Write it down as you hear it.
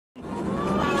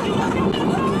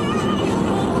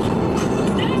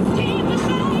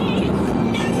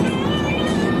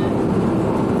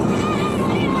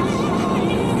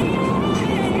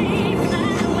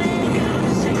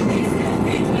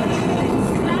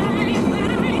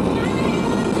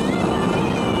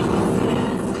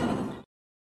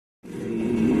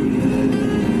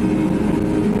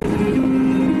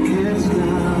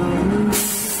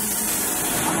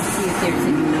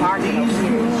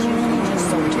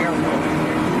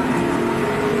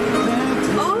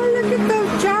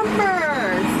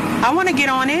I want to get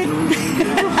on it.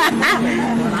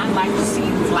 I'd like to see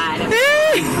you fly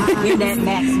in that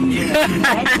maximum.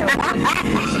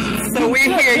 So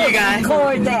we're here, you guys.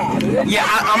 Record that. Yeah,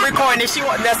 I'm recording it.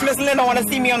 That's Miss Linda want to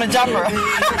see me on the jumper.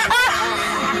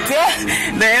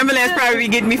 The ambulance probably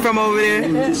getting me from over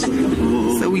there.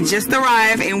 So we just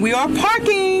arrived and we are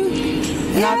parking.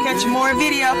 And I'll catch more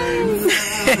video.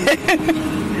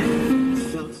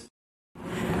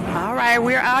 All right,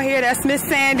 we're out here. That's Miss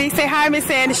Sandy. Say hi, Miss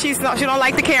Sandy. She don't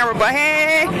like the camera, but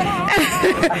hey.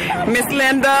 Miss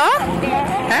Linda.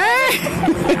 Hey.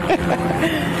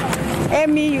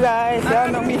 And me, you guys.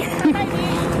 Y'all know me.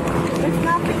 Let's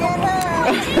not forget her.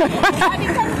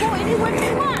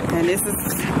 And this is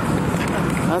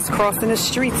us crossing the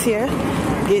streets here,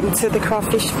 getting to the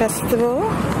Crawfish Festival.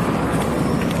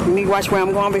 Let me watch where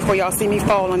I'm going before y'all see me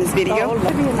fall on this video.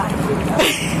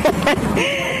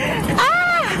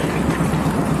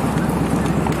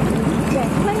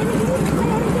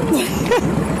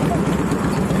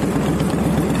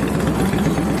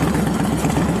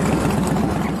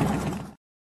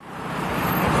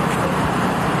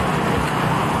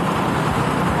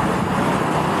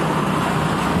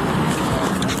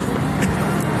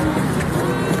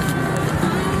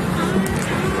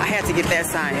 To get that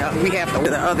sign up, we have to go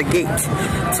to the other gate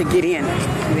to get in.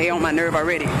 They on my nerve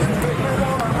already.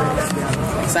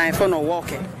 Sign for no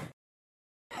walking.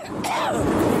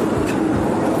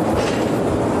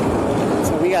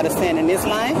 So we gotta stand in this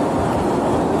line.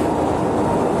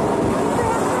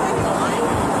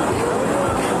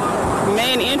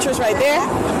 Main entrance right there.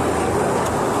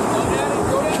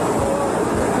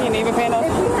 You ain't even paying no.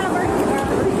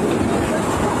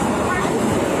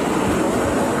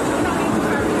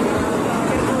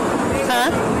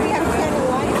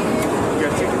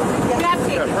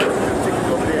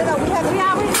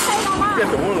 You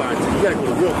got the one line, you gotta go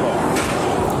to real call.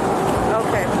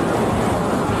 Okay.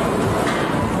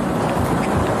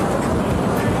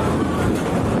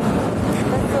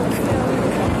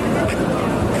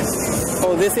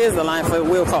 Oh, this is the line for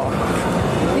wheel call.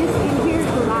 This in here's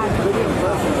the line for this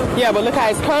bus. Yeah, but look how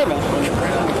it's curving.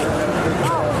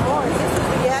 Oh, Lord.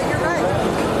 Yeah, you're right.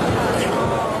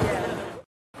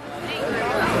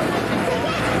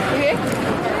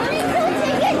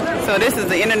 So this is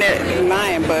the internet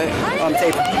line, but on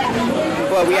tape.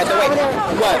 Well, we have to wait.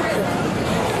 What?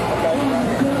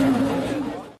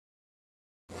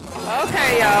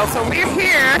 Okay, y'all. So we're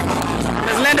here.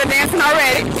 There's Linda dancing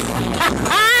already.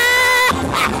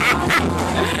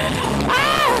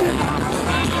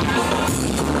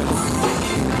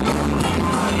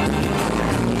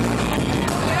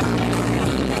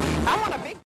 I want a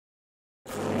big.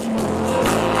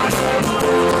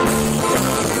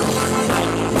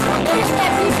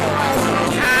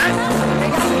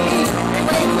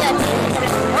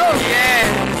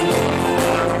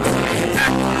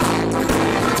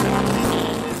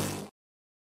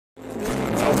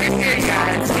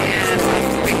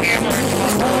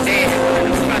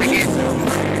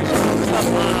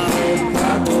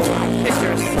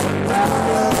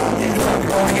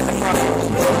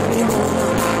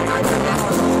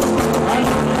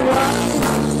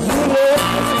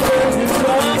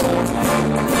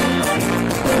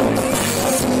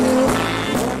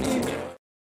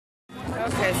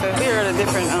 Okay, so here are the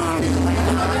different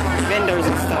vendors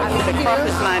and stuff. The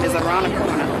crawfish line is around the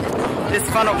corner. This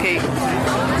funnel cake.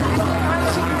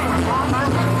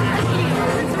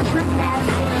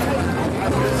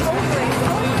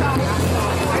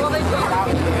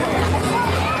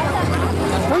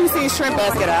 Where you see shrimp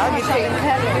basket? I'll get you.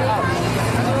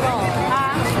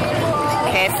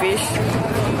 Catfish.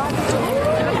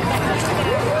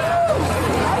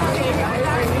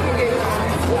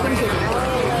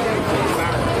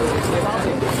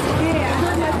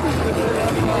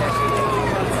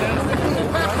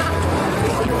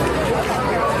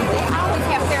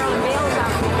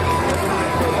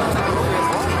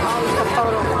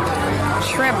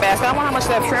 Shrimp basket. I wonder how much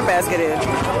that shrimp basket is.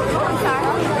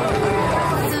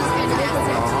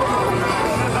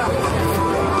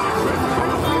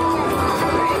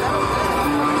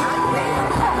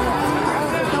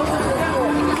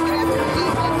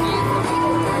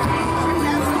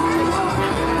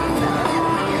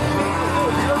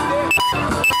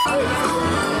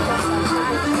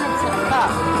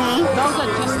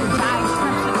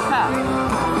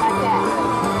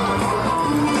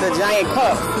 a giant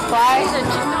cup. Fried? No,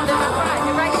 they're not fried.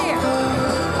 They're right here.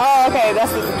 Oh, okay.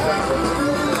 That's the...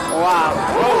 Wow.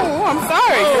 Oh, I'm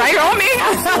sorry. Right on me?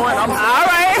 All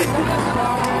right.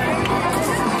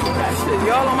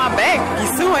 Y'all on my back. You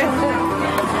suing.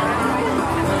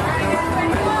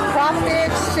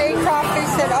 Crawfish, sea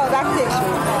crawfish, and oh, that's this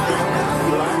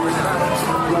one.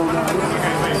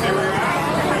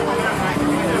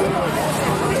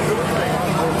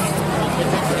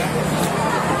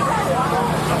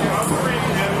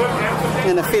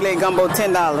 And the filet gumbo,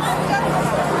 $10. I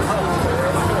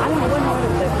don't know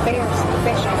what the bear's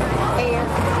special hair.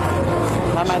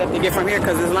 I might have to get from here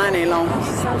because this line ain't long.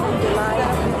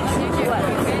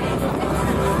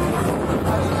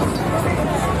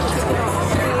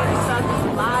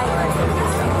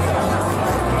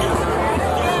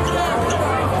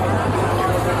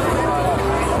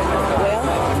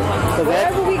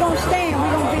 Wherever we gonna stand, we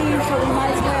gonna be, so we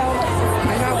might as well.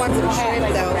 I want some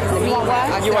shrimp though. You want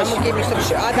what? You want? I'm gonna give you some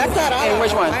shrimp. That's not all. And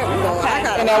which one? I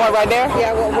got And that one right there?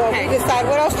 Yeah, well, we decide.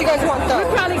 What else do you guys want though?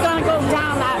 We're probably gonna go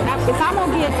down. If I'm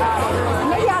gonna get,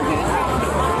 maybe I'll get.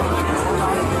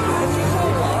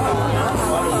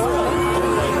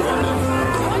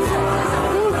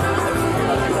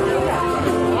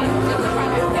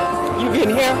 You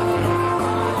getting here?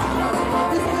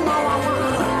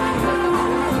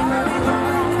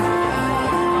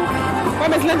 Where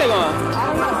Miss Linda going?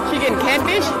 She getting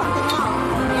catfish?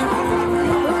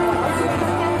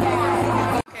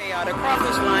 Okay, y'all, the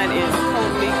crawfish line is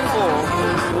totally full,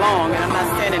 long, and I'm not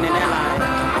standing in that line.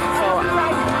 So,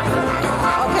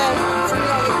 Okay.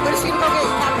 What is she gonna get?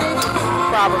 Catfish?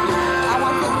 probably. I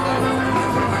want this.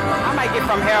 I might get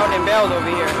from Harold and Bell's over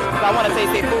here. So I want to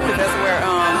taste their food because that's where,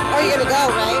 Oh, you're gonna go,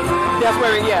 right? that's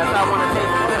where, yes, I want to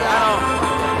taste it.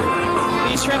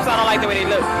 These shrimps, I don't like the way they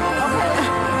look.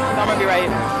 So I'm going to be right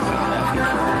here.